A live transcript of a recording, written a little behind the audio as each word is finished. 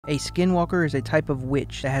A Skinwalker is a type of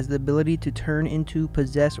witch that has the ability to turn into,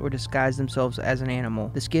 possess, or disguise themselves as an animal.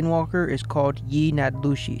 The Skinwalker is called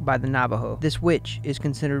Yi-Nadlushi by the Navajo. This witch is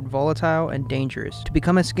considered volatile and dangerous. To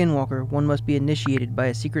become a Skinwalker, one must be initiated by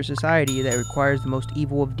a secret society that requires the most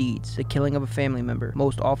evil of deeds, the killing of a family member,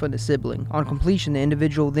 most often a sibling. On completion, the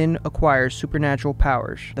individual then acquires supernatural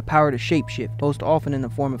powers, the power to shapeshift, most often in the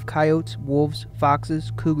form of coyotes, wolves,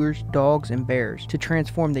 foxes, cougars, dogs, and bears. To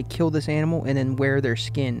transform, they kill this animal and then wear their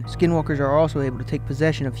skin. Skinwalkers are also able to take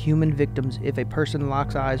possession of human victims if a person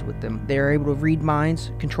locks eyes with them. They are able to read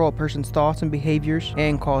minds, control a person's thoughts and behaviors,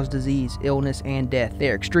 and cause disease, illness, and death. They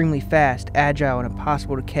are extremely fast, agile, and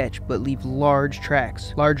impossible to catch, but leave large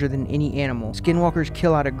tracks, larger than any animal. Skinwalkers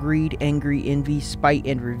kill out of greed, envy, spite,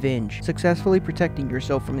 and revenge. Successfully protecting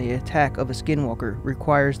yourself from the attack of a Skinwalker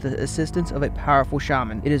requires the assistance of a powerful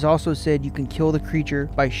shaman. It is also said you can kill the creature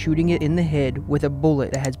by shooting it in the head with a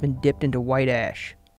bullet that has been dipped into white ash.